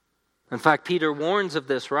 In fact, Peter warns of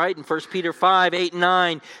this, right? In 1 Peter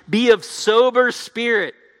 5:8-9, be of sober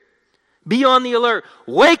spirit. Be on the alert.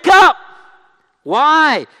 Wake up!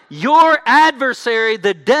 Why? Your adversary,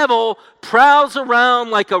 the devil, prowls around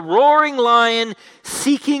like a roaring lion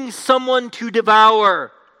seeking someone to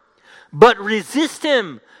devour. But resist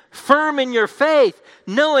him, firm in your faith,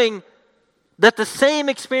 knowing that the same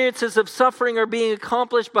experiences of suffering are being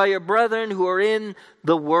accomplished by your brethren who are in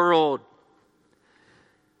the world.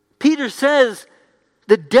 Peter says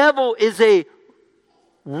the devil is a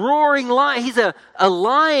roaring lion. He's a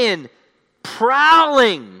lion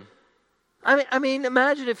prowling. I mean,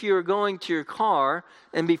 imagine if you were going to your car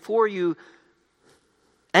and before you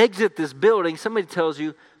exit this building, somebody tells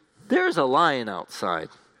you, there's a lion outside.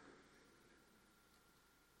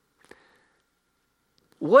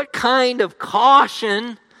 What kind of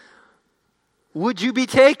caution would you be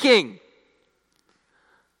taking?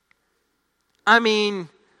 You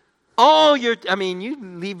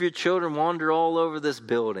leave your children wander all over this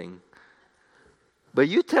building. But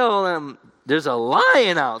you tell them there's a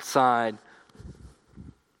lion outside.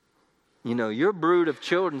 You know, your brood of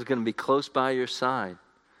children is going to be close by your side.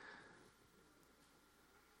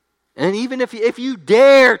 And even if you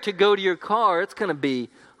dare to go to your car, it's going to be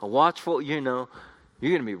a watchful, you're going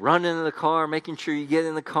to be running in the car, making sure you get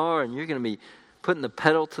in the car, and you're going to be putting the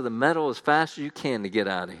pedal to the metal as fast as you can to get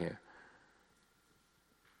out of here.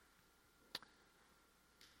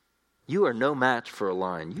 You are no match for a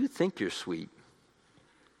lion. You think you're sweet.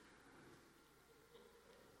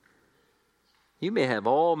 You may have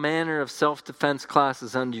all manner of self-defense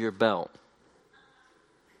classes under your belt.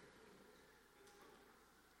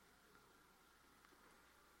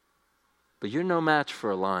 But you're no match for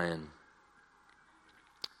a lion.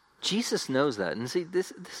 Jesus knows that. And see,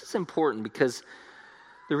 this is important because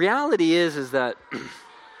the reality is that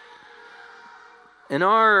in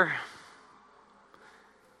our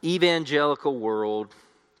evangelical world,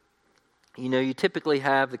 you typically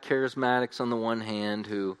have the charismatics on the one hand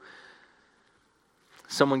who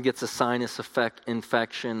someone gets a sinus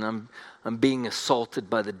infection. I'm being assaulted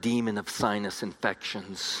by the demon of sinus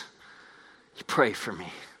infections. You pray for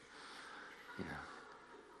me.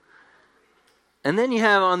 And then you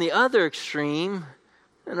have on the other extreme,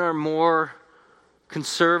 in our more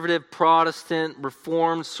conservative, Protestant,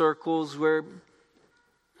 Reformed circles where,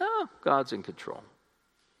 God's in control.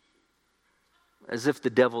 As if the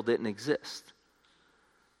devil didn't exist.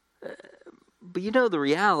 But you know the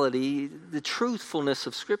reality, the truthfulness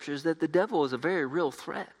of Scripture is that the devil is a very real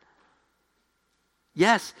threat.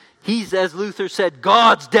 Yes, he's, as Luther said,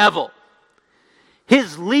 God's devil.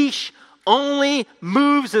 His leash only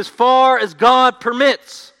moves as far as God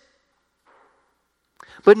permits.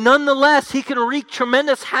 But nonetheless, he can wreak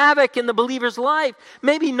tremendous havoc in the believer's life.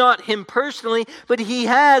 Maybe not him personally, but he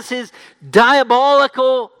has his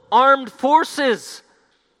diabolical armed forces.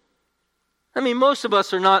 I mean, most of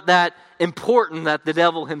us are not that important that the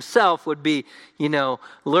devil himself would be,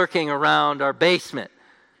 lurking around our basement.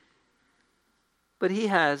 But he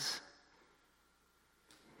has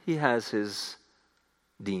his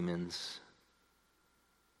demons.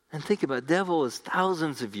 And think about it, the devil is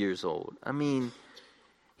thousands of years old. I mean,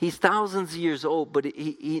 he's thousands of years old, but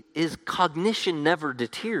his cognition never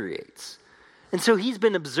deteriorates. And so he's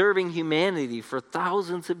been observing humanity for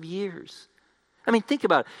thousands of years. I mean, think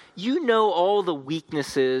about it. You know all the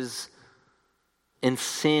weaknesses and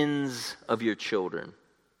sins of your children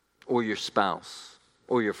or your spouse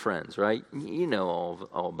or your friends, right? You know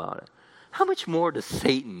all about it. How much more does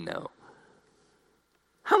Satan know?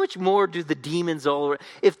 How much more do the demons all around?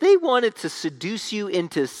 If they wanted to seduce you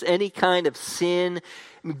into any kind of sin,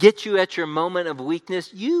 get you at your moment of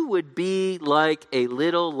weakness, you would be like a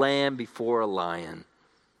little lamb before a lion.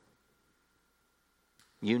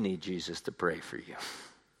 You need Jesus to pray for you.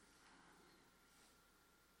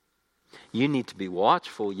 You need to be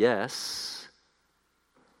watchful, yes.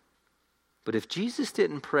 But if Jesus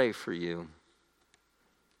didn't pray for you,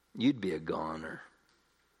 you'd be a goner.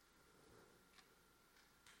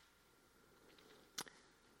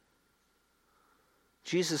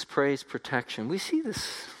 Jesus prays protection. We see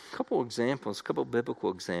this, a couple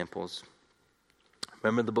biblical examples.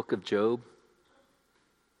 Remember the book of Job?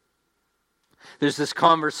 There's this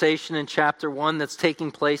conversation in chapter 1 that's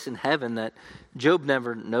taking place in heaven that Job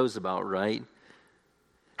never knows about, right?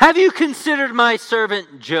 Have you considered my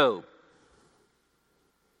servant Job?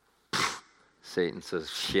 Satan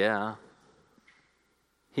says, yeah.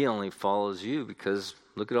 He only follows you because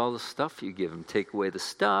look at all the stuff you give him. Take away the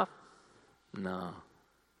stuff. No.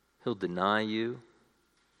 He'll deny you.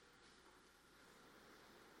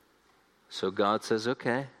 So God says,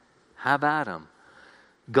 okay, have at him.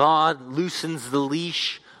 God loosens the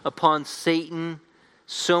leash upon Satan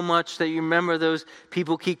so much that you remember those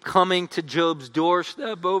people keep coming to Job's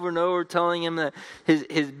doorstep over and over telling him that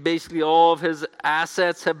his basically all of his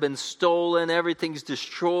assets have been stolen, everything's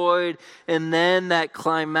destroyed, and then that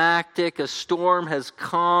climactic, a storm has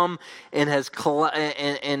come and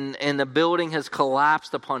and the building has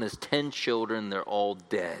collapsed upon his 10 children, they're all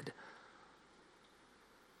dead.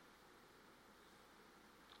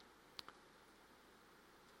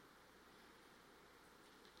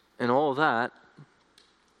 And all that,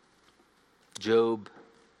 Job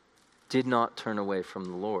did not turn away from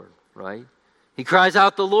the Lord, right? He cries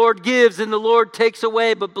out, the Lord gives and the Lord takes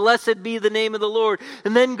away, but blessed be the name of the Lord.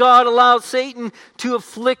 And then God allows Satan to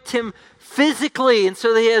afflict him physically. And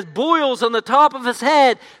so he has boils on the top of his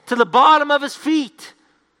head to the bottom of his feet.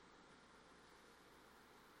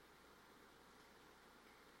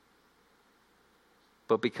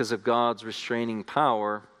 But because of God's restraining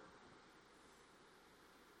power,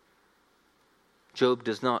 Job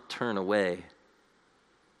does not turn away.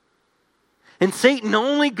 And Satan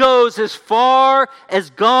only goes as far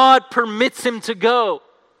as God permits him to go.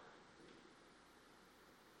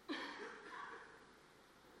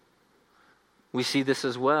 We see this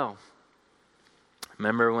as well.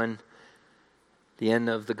 Remember when the end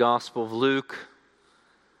of the Gospel of Luke,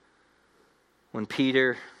 when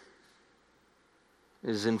Peter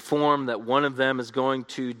is informed that one of them is going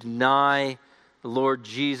to deny the Lord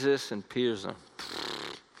Jesus, and Peter's like,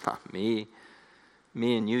 not me.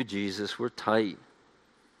 Me and you, Jesus, we're tight.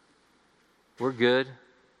 We're good.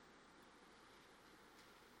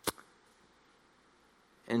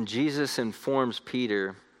 And Jesus informs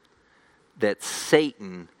Peter that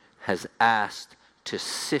Satan has asked to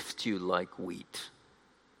sift you like wheat.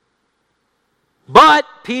 But,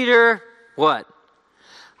 Peter, what?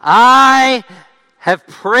 I have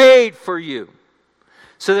prayed for you,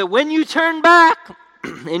 so that when you turn back,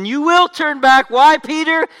 and you will turn back. Why,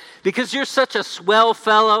 Peter? Because you're such a swell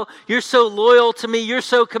fellow. You're so loyal to me. You're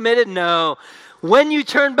so committed. No. When you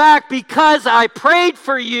turn back, because I prayed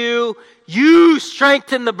for you, you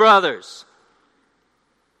strengthen the brothers.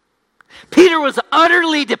 Peter was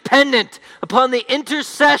utterly dependent upon the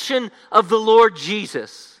intercession of the Lord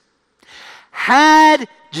Jesus. Had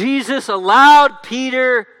Jesus allowed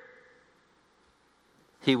Peter,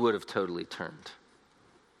 he would have totally turned.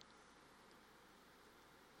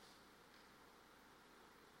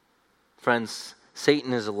 Friends,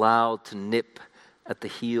 Satan is allowed to nip at the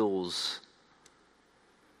heels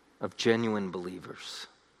of genuine believers.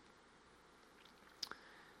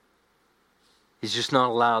 He's just not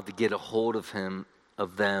allowed to get a hold of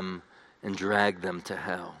them, and drag them to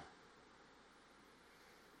hell.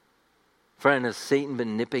 Friend, has Satan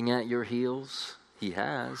been nipping at your heels? He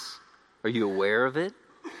has. Are you aware of it?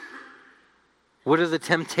 What are the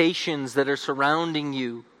temptations that are surrounding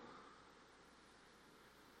you?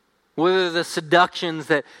 What are the seductions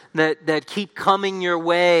that keep coming your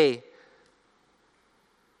way?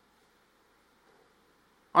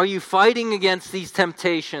 Are you fighting against these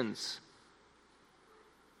temptations?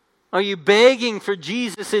 Are you begging for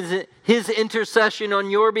Jesus, his intercession on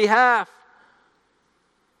your behalf?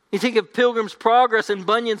 You think of Pilgrim's Progress and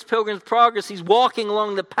Bunyan's Pilgrim's Progress. He's walking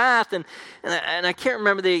along the path, and I can't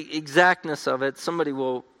remember the exactness of it. Somebody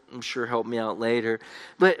will, I'm sure, help me out later.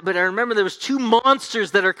 But I remember there was two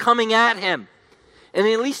monsters that are coming at him. And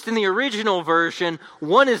at least in the original version,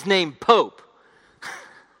 one is named Pope.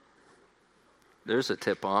 There's a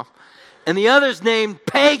tip-off. And the other's named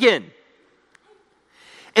Pagan.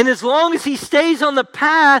 And as long as he stays on the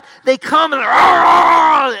path, they come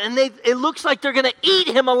and it looks like they're going to eat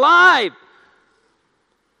him alive.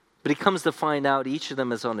 But he comes to find out each of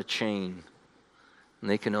them is on a chain. And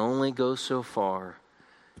they can only go so far.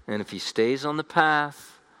 And if he stays on the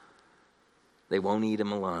path, they won't eat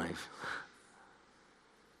him alive.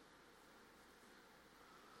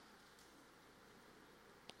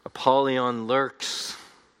 Apollyon lurks.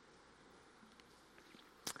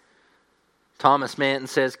 Thomas Manton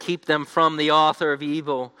says, keep them from the author of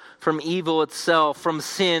evil, from evil itself, from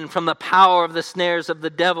sin, from the power of the snares of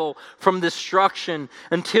the devil, from destruction,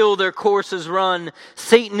 until their course is run.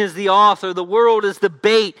 Satan is the author, the world is the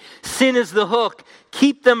bait, sin is the hook.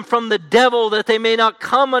 Keep them from the devil that they may not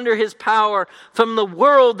come under his power, from the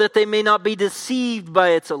world that they may not be deceived by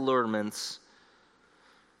its allurements.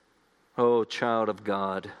 Oh, child of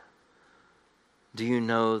God, do you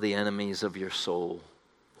know the enemies of your soul?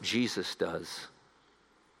 Jesus does.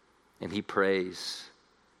 And he prays.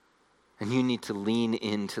 And you need to lean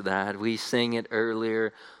into that. We sang it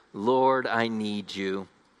earlier. Lord, I need you.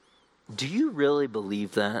 Do you really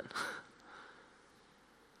believe that?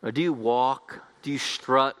 Or do you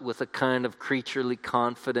strut with a kind of creaturely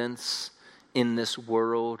confidence in this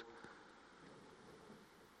world?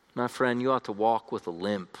 My friend, you ought to walk with a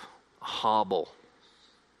limp, a hobble.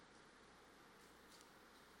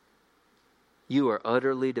 You are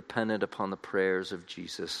utterly dependent upon the prayers of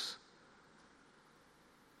Jesus.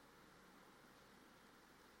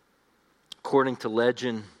 According to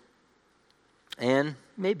legend, and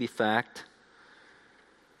maybe fact,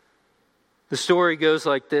 the story goes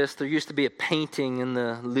like this. There used to be a painting in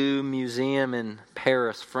the Louvre Museum in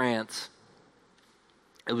Paris, France.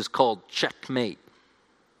 It was called Checkmate.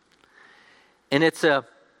 And it's a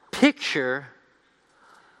picture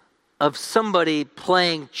of somebody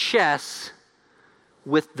playing chess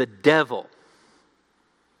with the devil.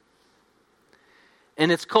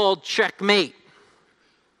 And it's called Checkmate.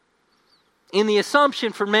 And the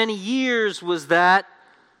assumption for many years was that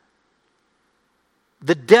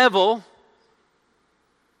the devil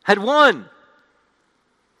had won.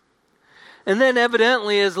 And then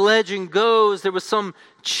evidently, as legend goes, there was some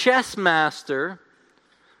chess master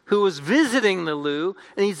who was visiting the Louvre,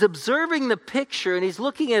 and he's observing the picture, and he's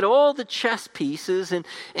looking at all the chess pieces, and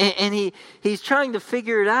he's trying to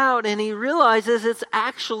figure it out, and he realizes it's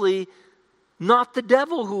actually not the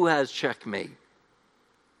devil who has checkmate.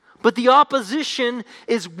 But the opposition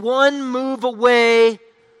is one move away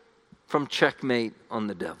from checkmate on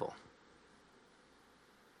the devil.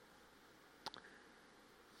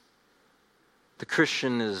 The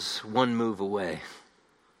Christian is one move away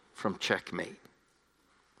from checkmate.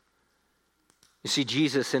 You see,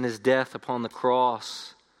 Jesus in his death upon the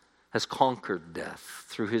cross has conquered death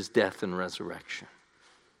through his death and resurrection.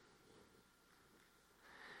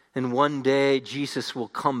 And one day Jesus will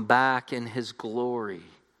come back in his glory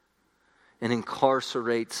and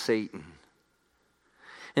incarcerate Satan.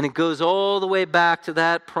 And it goes all the way back to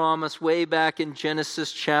that promise, way back in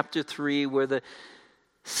Genesis chapter 3, where the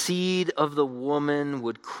seed of the woman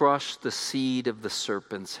would crush the seed of the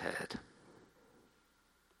serpent's head.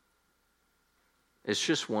 It's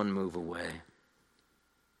just one move away.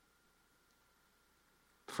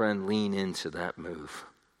 Friend, lean into that move.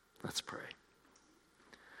 Let's pray.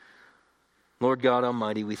 Lord God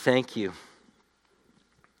Almighty, we thank you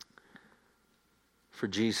for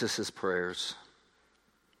Jesus' prayers.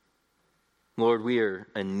 Lord, we are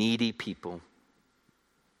a needy people.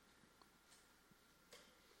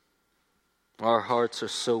 Our hearts are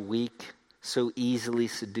so weak, so easily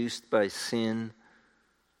seduced by sin.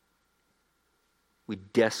 We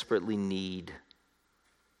desperately need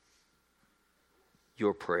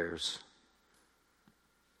your prayers,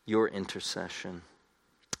 your intercession.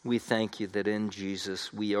 We thank you that in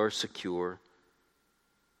Jesus we are secure,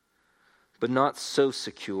 but not so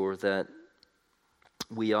secure that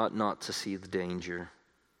we ought not to see the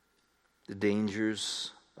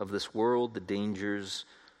dangers of this world, the dangers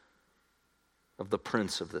of the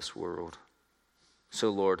prince of this world. So,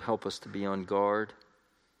 Lord, help us to be on guard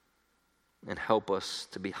and help us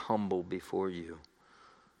to be humble before you.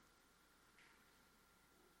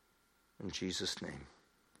 In Jesus' name,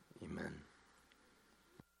 amen.